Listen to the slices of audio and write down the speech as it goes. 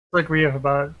like we have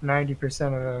about 90%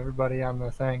 of everybody on the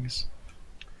things.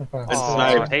 When we're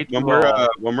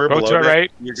Go below to our deck,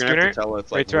 right, you're gonna have to tell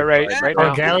us. Right to our right, right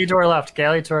now. Galley to our left.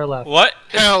 Galley to our left. What?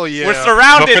 Hell yeah. We're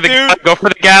surrounded, dude. Go for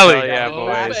the galley. Oh, Yeah,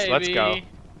 yeah, boys. Let's go. All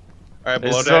right, This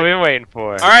below is what we've deck. been waiting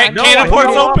for. All right, cannon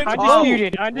port's open.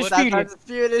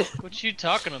 Undisputed. What you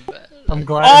talking about? I'm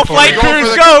glad. All flight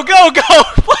crews, go, go, go!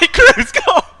 Flight crews,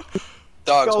 go!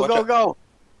 Dogs, go.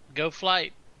 Go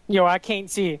flight. Yo, I can't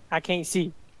see. I can't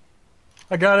see.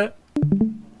 I got it.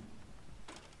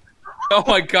 Oh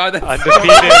my god, that's Undefeated.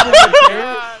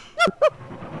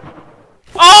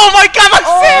 Oh my god, my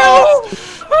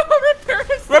sails!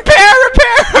 Repair!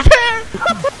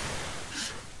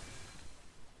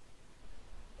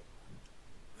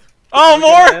 Oh,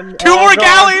 more! 2 more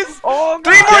galleys! 3 more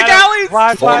galleys!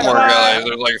 4 more guys.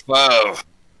 There's like 5.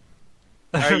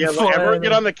 Alright, yeah, look, everyone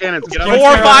get on the cannons. Get on 4, the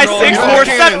cannons. 5, 6, 4,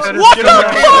 7. What the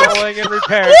fuck? Rolling and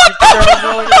repair.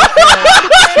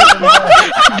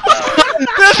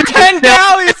 There's 10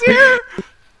 galleys here!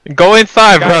 Go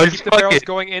inside, bro. Guys, Keep the barrels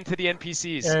going into the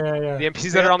NPCs. Yeah. The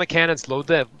NPCs that are on the cannons, load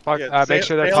them. Yeah, Make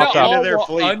sure they're sail topped into up. their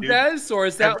fleet, dude. undes, or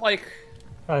is that like...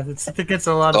 I think it's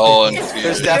a lot Oh, of people.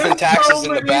 there's definitely taxes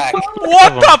in the back.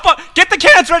 What the fuck? Get the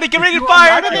cannons ready, get ready to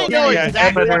fire! Everyone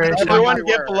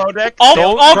get below deck.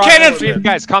 All cannons!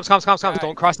 Guys, comms.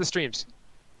 Don't cross the streams.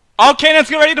 All cannons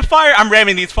get ready to fire! I'm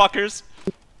ramming these fuckers.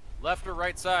 Left or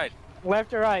right side?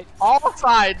 Left or right? All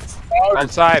sides. Call the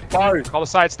side. Call the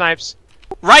side snipes.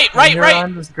 Right!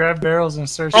 Just grab barrels and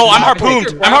search. Oh, I'm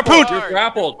harpooned! You're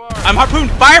grappled. I'm harpooned!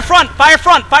 Fire front!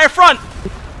 Front?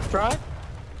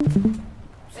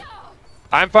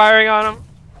 I'm firing on him.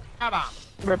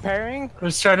 Repairing? We're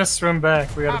just trying to swim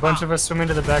back. We got a bunch of us swimming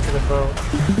to the back of the boat.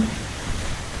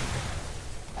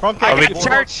 I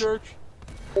got church.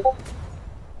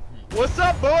 What's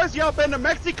up, boys? Y'all been to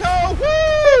Mexico?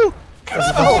 Woo! There's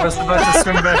a bunch of us about to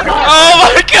swim back up.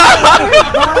 Oh my god!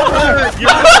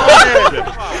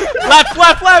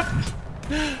 Left!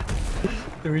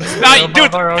 No,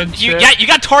 dude, you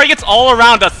got targets all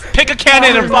around us. Pick a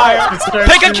cannon and fire.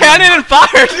 Pick a cannon and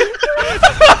fire.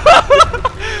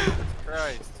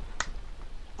 Christ.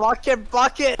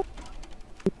 Bucket.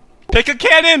 Pick a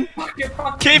cannon.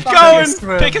 Keep going.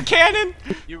 Pick a cannon.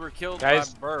 You were killed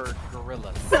Guys. by bird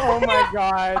gorillas. Oh my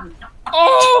god.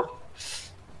 Oh!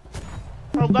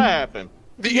 How'd that happen?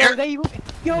 Yo,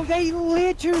 they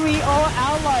literally all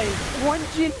allies. One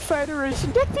Jin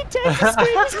Federation. That's the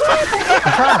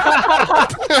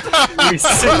We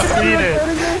succeeded.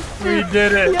 We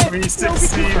did it. We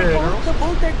succeeded. The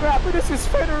boat that grabbed us was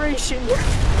Federation.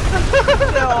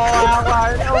 They're all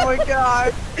allied. Oh my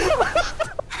god.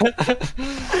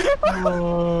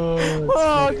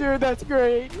 Oh, dude, that's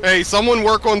great. Hey, someone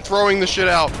work on throwing the shit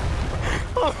out.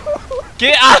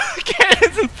 Get out!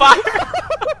 Cannons and fire.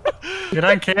 Get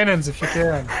on cannons if you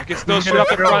can. You can still shoot up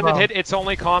the front and hit. It's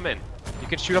only common. You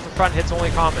can shoot up the front. Hits only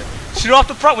common. Shoot off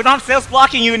the front. We don't have sails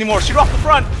blocking you anymore. Shoot off the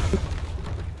front.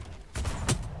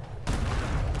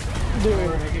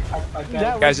 Dude.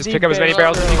 Guys, just pick up as many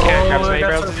barrels as you can. Grab as many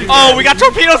barrels as you can. Oh, we got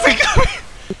torpedoes incoming.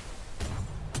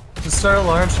 Just start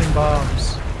launching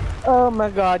bombs. Oh my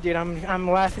god, dude, I'm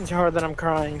laughing so hard that I'm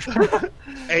crying.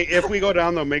 Hey, if we go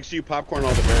down though, make sure you popcorn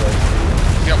all the barrels.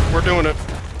 Yep, we're doing it.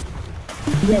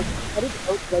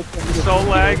 So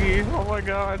laggy. Oh my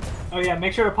god. Oh yeah,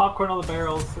 make sure to popcorn all the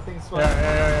barrels. I think it's fun.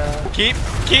 Yeah. Keep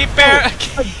Keep barreling.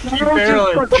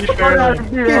 Keep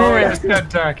barreling. Oh, we just got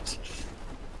ducked.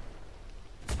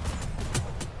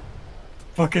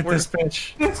 Look at this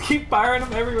bitch. Just keep firing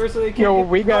them everywhere so they can't.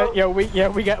 We got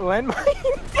landmine.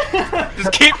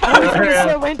 Just keep.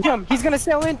 He's gonna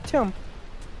sail into him.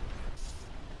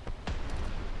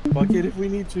 Bucket if we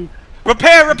need to.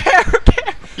 Repair.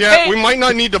 Yeah, Hey. we might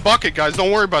not need the bucket, guys. Don't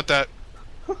worry about that.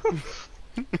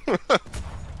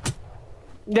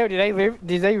 No, did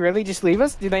they really just leave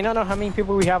us? Do they not know how many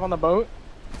people we have on the boat?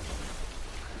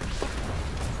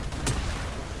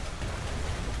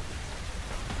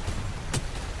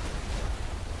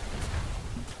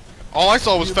 All I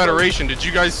saw was Federation. Did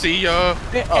you guys see? Oh,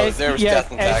 there was death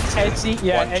and taxes.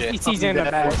 SDC's in the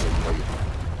back.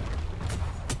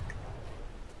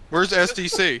 Where's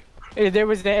SDC? There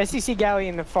was the SDC galley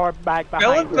in the far back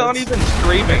behind. Dylan's not even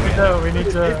streaming. We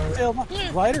need to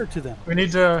Lighter to them. We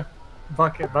need to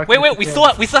bucket. Wait, we still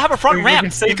have a front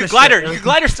ramp. You could glider. You could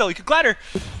glider still. You could glider.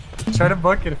 Try to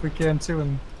bucket if we can too,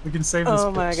 and we can save this.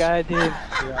 Oh my god, dude.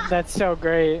 That's so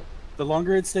great. The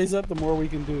longer it stays up, the more we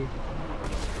can do.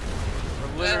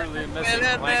 We're literally missing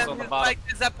planks on the bottom.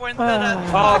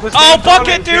 Oh,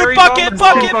 bucket, dude!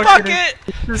 Bucket!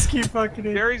 Just keep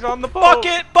bucketing. Jerry's on the boat.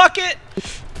 Bucket!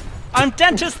 I'm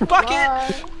dentist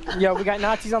bucket. Yo, we got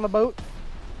Nazis on the boat.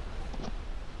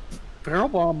 Barrel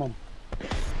bomb them.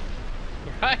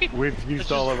 Right? We've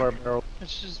used all of our barrels.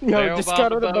 It's just Yo, barrel just bomb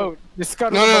scuttle the the boat. Just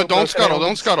scuttle No, the no, boat, don't bro. scuttle,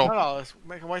 don't scuttle. No, let's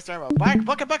make a waste time.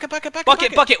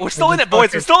 Bucket. We're still in it,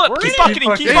 boys. We're still in it. Keep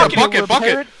bucketing. Keep Yeah, bucketing.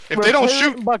 bucket. If they don't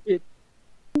shoot, Bucket.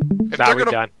 if Nah, they're we're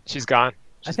gonna, done. She's gone.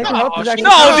 I think the help is actually.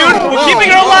 No, dude. We're keeping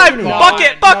her alive. No.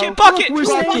 Bucket. We're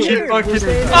staying here. We're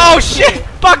staying here. Oh shit.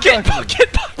 Bucket.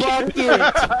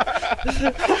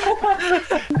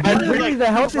 And really, the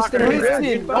health is still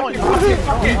missing.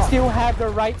 We still have the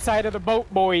right side of the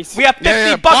boat, boys. We have 50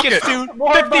 Yeah, buckets, bucket.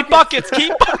 dude. 50 buckets.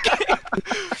 Keep bucketing.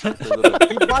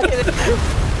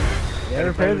 Yeah,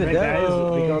 repair the deck.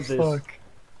 Oh, fuck.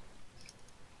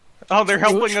 Oh, they're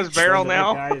helping us barrel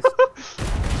now. I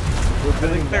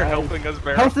think they're helping us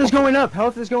barrel. Health is going up.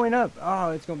 Health is going up.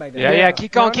 Oh, it's going back down. Yeah.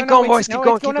 Keep going, boys. Keep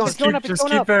going. It's going up. Just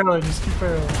keep barreling. Just keep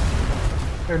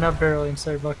barreling. Or not barreling.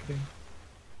 Sorry, bucketing.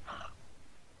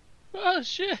 Oh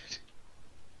shit.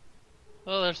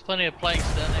 Oh, there's plenty of planks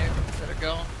down there that are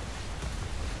going.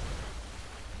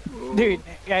 Dude,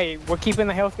 hey, we're keeping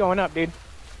the health going up, dude.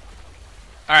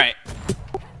 Alright.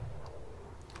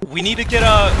 We need to get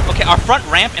a... Okay, our front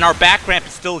ramp and our back ramp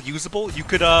is still usable. You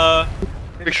could,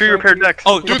 Make sure you repair deck.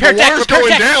 Oh, dude, repair the deck, water's repair going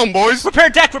deck! down, boys. Repair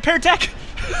deck! The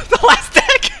last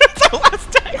deck! It's our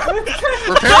last deck!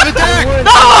 Repair the deck.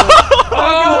 No!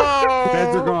 The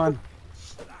beds are gone.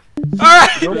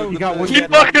 Alright! You got one. Keep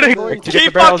bucketing. To get the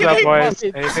Keep barrels up, bucketing. boys.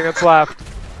 Anything that's left.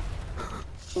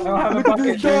 I don't have a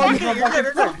bucket.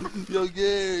 Yo,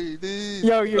 gay, dude.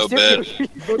 Yo, you're No still, bed.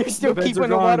 you're still beds keeping are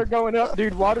the gone. water going up,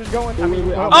 dude. Water's going. I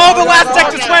mean, Oh, the last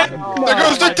deck just went! There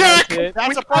goes the deck.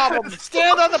 That's a problem.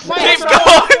 Stand on the Keep plank.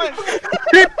 going!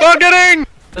 Keep bucketing.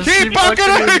 Keep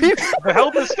bucketing. The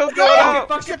help is still going up.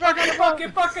 Bucket!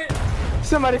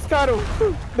 somebody scuttle.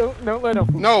 Don't let them.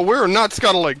 No, we're not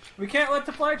scuttling. We can't let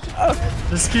the flagship.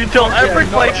 Just keep till every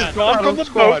plank is gone from the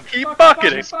boat. Keep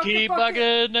bucketing. Keep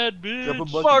bucketing that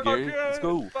bitch. Let's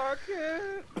go.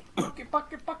 Bucket.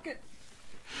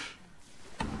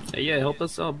 Hey, yeah, help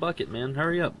us out, bucket, man.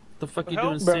 Hurry up. What the fuck you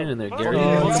doing standing there, Gary?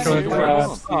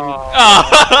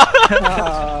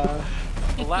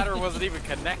 The ladder wasn't even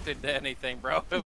connected to anything, bro.